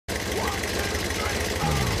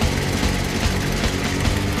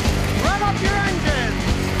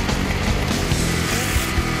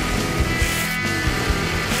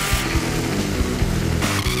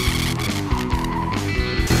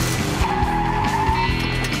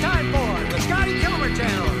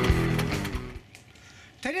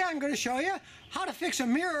I'm going to show you how to fix a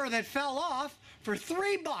mirror that fell off for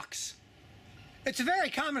 $3. It's a very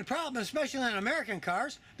common problem, especially in American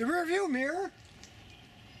cars. The rear view mirror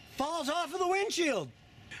falls off of the windshield.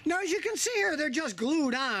 Now, as you can see here, they're just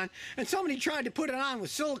glued on, and somebody tried to put it on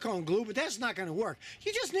with silicone glue, but that's not going to work.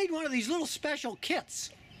 You just need one of these little special kits.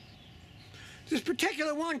 This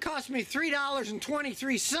particular one cost me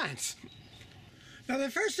 $3.23. Now, the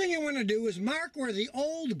first thing you want to do is mark where the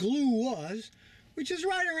old glue was, which is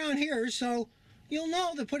right around here, so you'll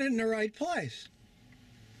know to put it in the right place.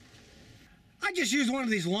 I just use one of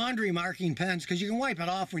these laundry marking pens because you can wipe it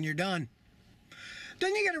off when you're done.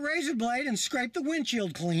 Then you get a razor blade and scrape the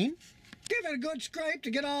windshield clean. Give it a good scrape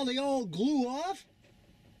to get all the old glue off.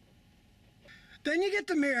 Then you get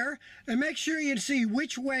the mirror and make sure you see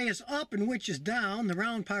which way is up and which is down. The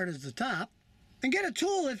round part is the top. And get a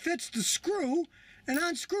tool that fits the screw and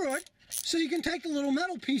unscrew it so you can take the little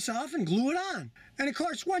metal piece off and glue it on. And of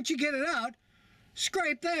course, once you get it out,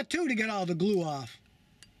 scrape that too to get all the glue off.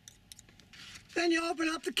 Then you open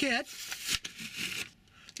up the kit,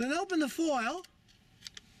 then open the foil,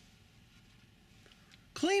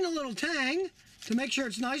 clean a little tang to make sure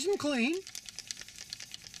it's nice and clean,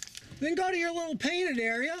 then go to your little painted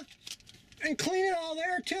area and clean it all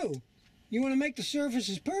there too. You want to make the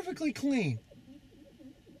surfaces perfectly clean.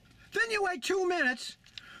 Then you wait 2 minutes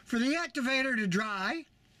for the activator to dry.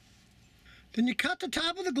 Then you cut the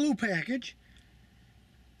top of the glue package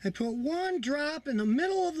and put 1 drop in the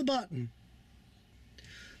middle of the button.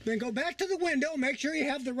 Then go back to the window, make sure you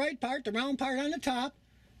have the right part, the round part on the top,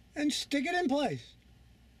 and stick it in place.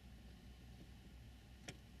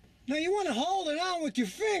 Now you want to hold it on with your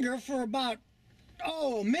finger for about,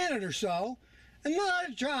 a minute or so, and let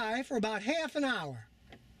it dry for about half an hour.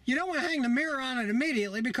 You don't want to hang the mirror on it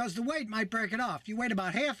immediately because the weight might break it off. You wait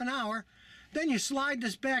about half an hour, then you slide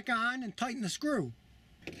this back on and tighten the screw.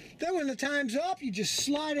 Then when the time's up, you just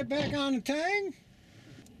slide it back on the tang,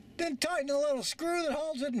 then tighten the little screw that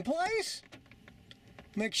holds it in place.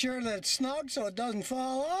 Make sure that it's snug so it doesn't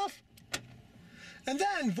fall off. And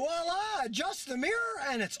then, voila, adjust the mirror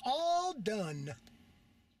and it's all done.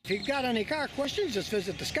 If you've got any car questions, just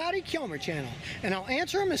visit the Scotty Kilmer channel, and I'll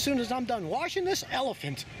answer them as soon as I'm done washing this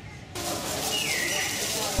elephant.